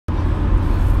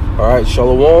Alright,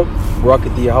 Shalom,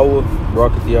 Barakat Yahweh,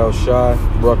 Barakat Yahawashi,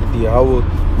 Barakat Yahweh,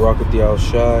 Barakat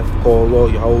Yahawashi, Call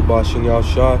Lord Yahweh Bashin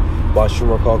Yahawashi, Bashim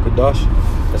Rakal Kadash.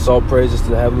 That's all praises to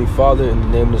the Heavenly Father in the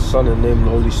name of the Son and the name of the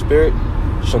Holy Spirit.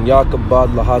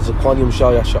 Shanyakabad Lahazakwanyam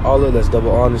Shal Yasha'Allah. That's double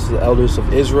honors to the elders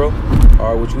of Israel,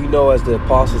 alright, which we know as the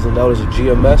apostles and elders of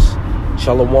GMS.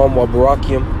 Shalom wa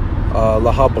Barakim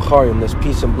Laha Bakharim. That's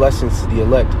peace and blessings to the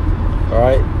elect.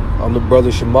 Alright, I'm the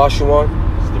brother Shemashuan.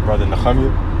 It's the brother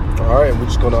Nehemiah. Alright, we're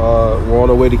just gonna we're on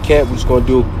our way to camp. We're just gonna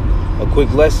do a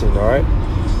quick lesson. Alright,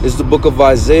 this is the book of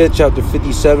Isaiah chapter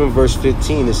 57 verse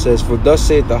 15. It says, "For thus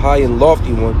saith the high and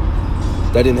lofty one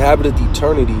that inhabiteth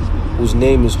eternity, whose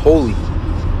name is holy."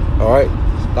 Alright,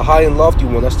 the high and lofty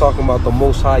one, that's talking about the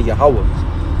most high Yahweh.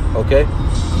 Okay,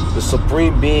 the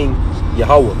supreme being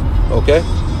Yahweh. Okay,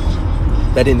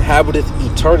 that inhabiteth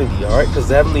eternity. Alright, because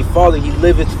the Heavenly Father, he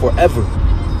liveth forever.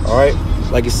 Alright,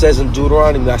 like it says in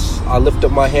Deuteronomy, I lift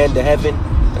up my hand to heaven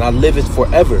and I liveth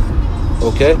forever.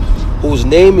 Okay, whose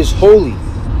name is holy.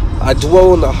 I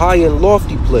dwell in the high and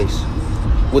lofty place,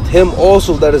 with him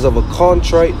also that is of a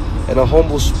contrite and a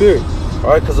humble spirit.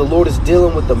 Alright, because the Lord is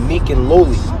dealing with the meek and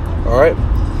lowly. Alright,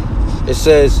 it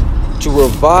says to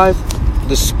revive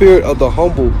the spirit of the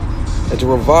humble and to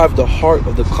revive the heart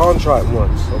of the contrite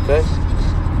ones. Okay,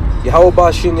 Yahweh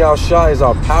Bashin Yahawashi is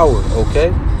our power.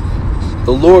 Okay,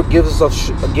 the Lord gives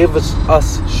us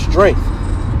strength.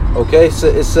 Okay, so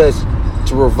it says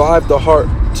to revive the heart,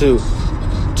 to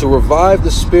revive the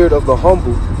spirit of the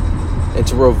humble and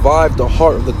to revive the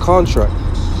heart of the contrite.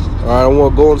 All right, I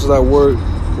want to go into that word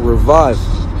revive.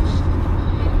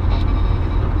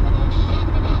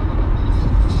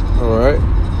 All right,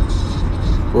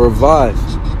 revive.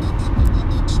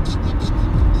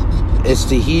 It's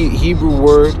the Hebrew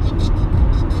word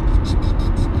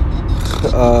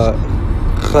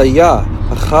chaya.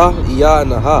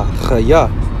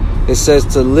 It says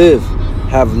to live,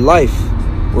 have life,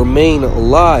 remain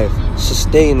alive,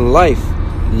 sustain life,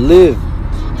 live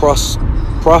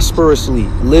prosperously,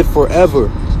 live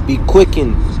forever, be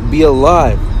quickened, be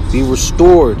alive, be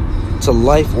restored to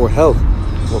life or health.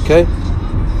 Okay,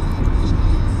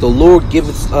 the Lord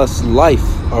giveth us life.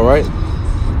 All right,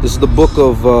 this is the book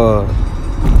of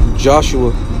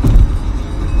Joshua.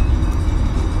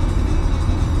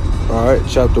 All right,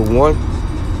 chapter 1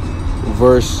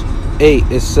 verse 8.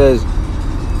 It says,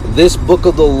 "This book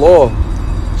of the law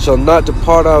shall not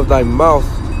depart out of thy mouth,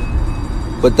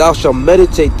 but thou shalt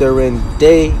meditate therein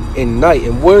day and night."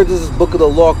 And where does this book of the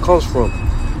law comes from?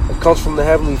 It comes from the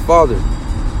Heavenly Father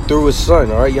through his Son.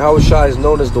 All right, Yahawashi is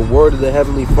known as the word of the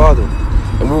Heavenly Father,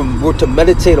 and we're to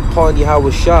meditate upon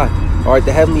Yahawashi, all right,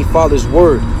 the Heavenly Father's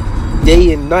word,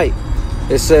 day and night.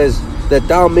 It says that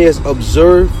thou mayest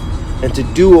observe and to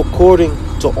do according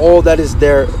to all that is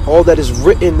there, all that is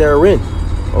written therein.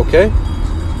 Okay,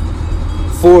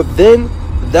 for then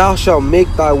thou shalt make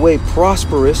thy way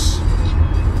prosperous,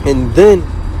 and then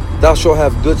thou shalt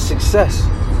have good success.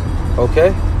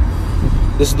 Okay,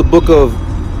 this is the book of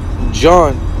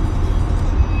John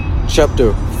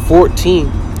chapter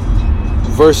 14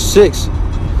 verse 6.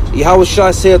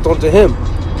 Yahawashi saith unto him,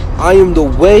 "I am the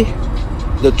way,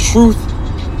 the truth,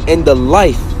 and the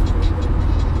life.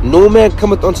 No man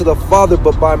cometh unto the Father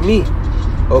but by me."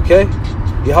 Okay,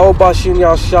 Yahweh Bashin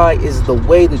Yahawashi is the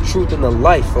way, the truth, and the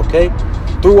life. Okay,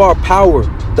 through our power,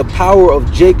 the power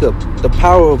of Jacob, the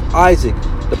power of Isaac,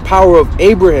 the power of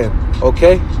Abraham.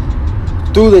 Okay,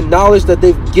 through the knowledge that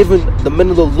they've given the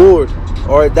men of the Lord.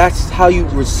 All right, that's how you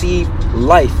receive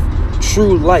life,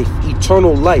 true life,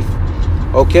 eternal life.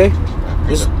 Okay,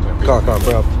 this. I'm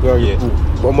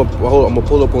gonna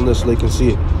pull up on this so they can see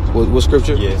it. What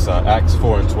scripture? Yeah, it's Acts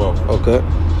 4 and 12. Okay.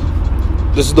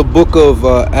 This is the book of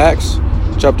Acts,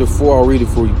 chapter 4. I'll read it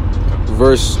for you.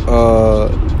 Verse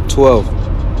 12.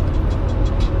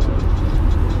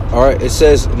 All right. It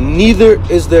says, neither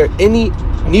is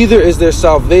there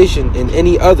salvation in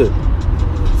any other,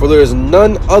 for there is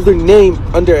none other name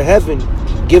under heaven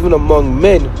given among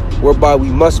men whereby we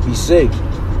must be saved.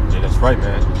 Yeah, that's right,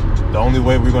 man. The only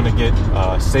way we're gonna get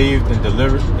saved and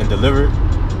delivered,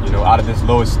 you know, out of this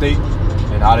lower state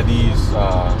and out of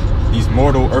these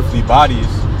mortal earthly bodies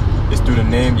is through the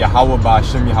name Yahweh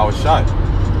Ba'ashem Yahawashi.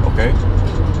 Okay,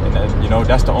 and then, you know,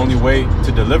 that's the only way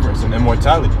to deliverance and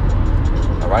immortality.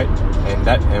 All right,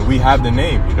 and we have the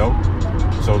name, you know.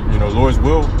 So, you know, Lord's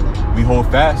will, we hold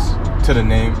fast to the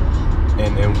name,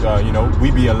 and you know,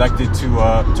 we be elected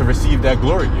to receive that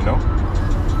glory, you know.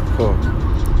 Cool.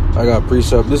 I got a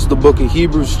precept. This is the book of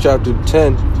Hebrews chapter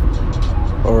 10.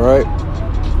 All right,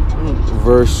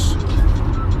 verse.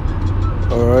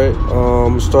 All right,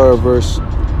 start at verse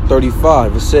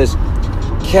 35. It says,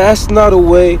 "Cast not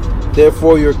away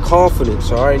therefore your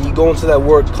confidence. All right, and you go into that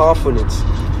word confidence.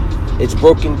 It's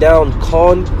broken down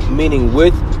con, meaning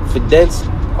with, fidence,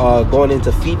 going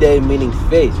into fide, meaning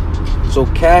faith. So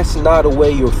cast not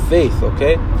away your faith,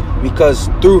 okay? Because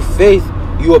through faith,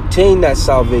 you obtain that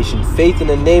salvation. Faith in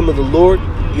the name of the Lord,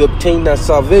 you obtain that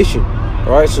salvation.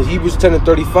 All right, so Hebrews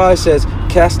 10:35 says,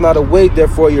 cast not away,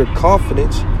 therefore, your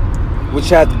confidence, which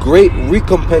hath great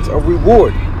recompense of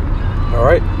reward. All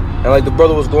right, and like the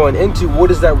brother was going into, what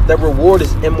is that? That reward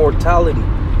is immortality.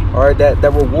 All right,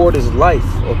 that reward is life,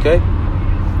 okay?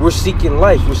 We're seeking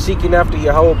life. We're seeking after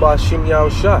Yahawashi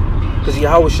Yahawashi. Because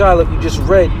Yahawashi, like we just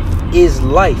read, is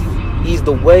life. He's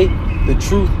the way, the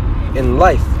truth, and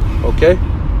life, okay?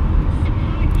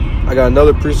 I got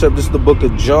another precept. This is the book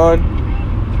of John.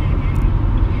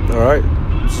 All right,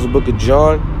 this is the book of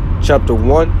John, chapter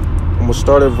 1. And we'll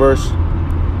start at verse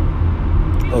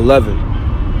 11.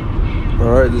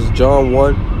 All right, this is John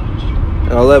 1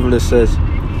 and 11. It says,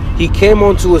 he came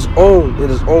unto his own, and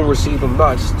his own received him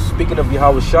not. Speaking of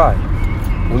Yahawashi,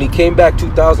 when he came back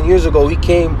 2,000 years ago, he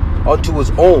came unto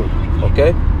his own,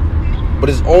 okay? But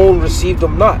his own received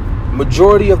him not.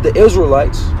 Majority of the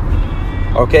Israelites,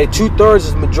 okay, 2/3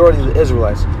 is the majority of the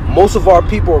Israelites. Most of our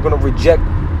people are going to reject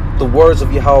the words of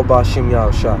Yahawashi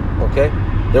Yahawashi, okay?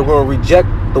 They're going to reject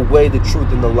the way, the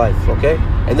truth, and the life, okay?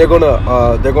 And they're going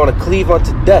to cleave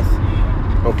unto death,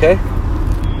 okay?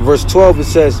 Verse 12, it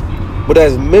says, but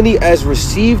as many as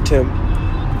received him,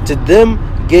 to them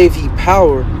gave he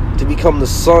power to become the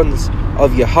sons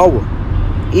of Yahweh,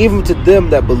 even to them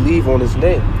that believe on his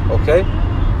name, okay?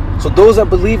 So those that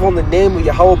believe on the name of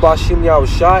Yahawashi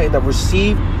Yahawashi and that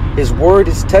receive his word,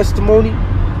 his testimony,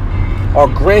 are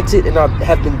granted and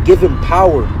have been given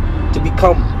power to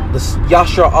become the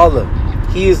Yashar Allah.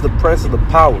 He is the prince of the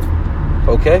power.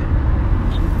 Okay?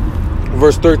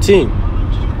 Verse 13.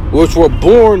 Which were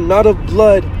born not of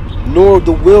blood, nor of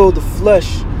the will of the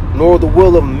flesh, nor of the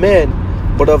will of man,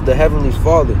 but of the heavenly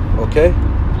Father. Okay?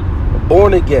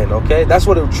 Born again. Okay? That's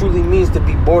what it truly means to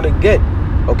be born again.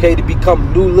 Okay? To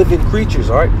become new living creatures.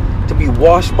 Alright? To be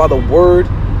washed by the word,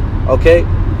 okay,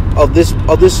 of these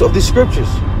scriptures.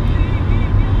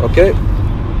 Okay,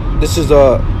 this is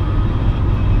the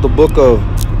book of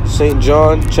St.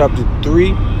 John, chapter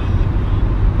 3.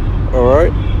 All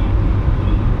right,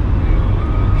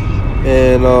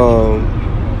 and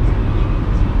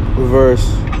verse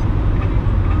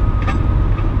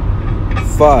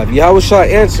 5.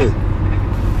 Yahawashi answered.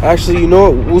 Actually, you know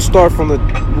what? We'll start from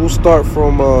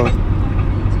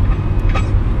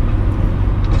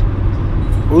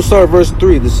verse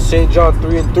 3. This is St. John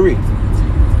 3:3.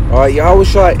 All right,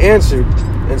 Yahawashi answered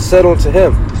and said unto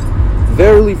him,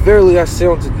 verily, verily, I say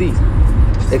unto thee,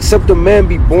 except a man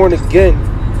be born again,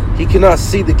 he cannot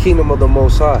see the kingdom of the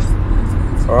Most High.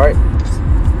 All right,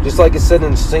 just like it said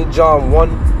in St. John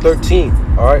 1:13.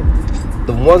 All right,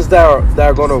 the ones that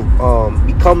are going to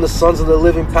become the sons of the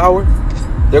living power,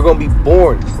 they're going to be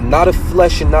born not of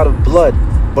flesh and not of blood,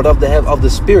 but of the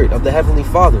Spirit of the Heavenly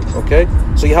Father. Okay,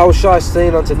 so Yahawashi is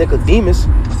saying unto Nicodemus,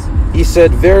 he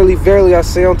said, verily, verily, I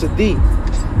say unto thee,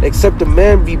 except a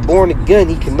man be born again,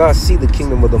 he cannot see the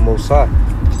kingdom of the Most High.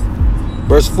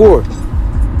 Verse 4.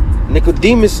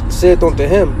 Nicodemus said unto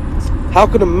him, how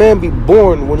can a man be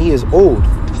born when he is old?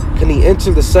 Can he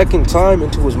enter the second time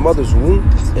into his mother's womb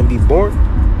and be born?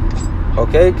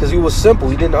 Okay, because he was simple.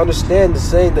 He didn't understand the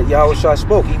saying that Yahawashi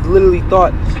spoke. He literally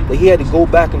thought that he had to go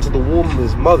back into the womb of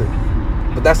his mother.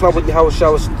 But that's not what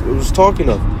Yahawashi was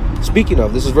speaking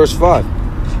of. This is verse 5.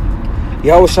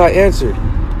 Yahawashi answered,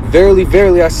 verily,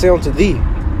 verily, I say unto thee,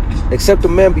 except a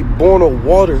man be born of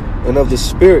water and of the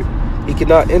Spirit, he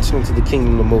cannot enter into the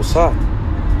kingdom of the Most High.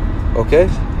 Okay?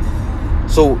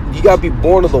 So you gotta be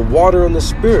born of the water and the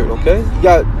Spirit, okay? You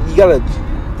gotta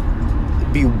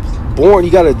be born,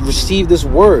 you gotta receive this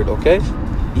word, okay?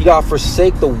 You gotta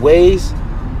forsake the ways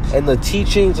and the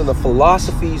teachings and the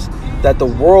philosophies that the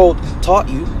world taught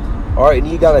you. Alright,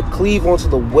 and you gotta cleave onto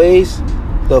the ways,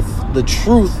 the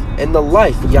truth, and the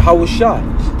life of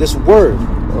Yahawashi, this word,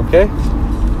 okay?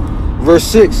 Verse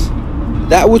 6.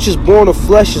 That which is born of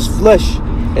flesh is flesh,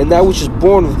 and that which is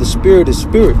born of the Spirit is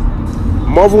spirit.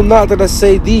 Marvel not that I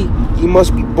say thee, ye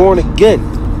must be born again.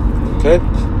 Okay?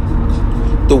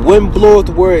 The wind bloweth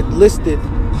where it listeth,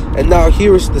 and thou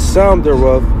hearest the sound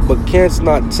thereof, but canst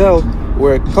not tell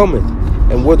where it cometh,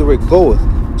 and whither it goeth.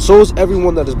 So is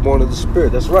everyone that is born of the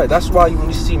Spirit. That's right. That's why when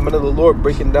you see men of the Lord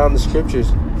breaking down the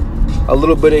scriptures, a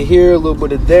little bit of here, a little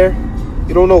bit of there,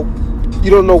 you don't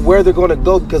know where they're going to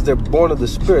go because they're born of the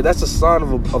Spirit. That's a sign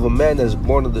of a man that is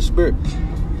born of the Spirit.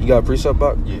 You got a precept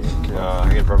about? Yeah.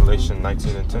 I get Revelation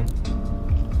 19:10.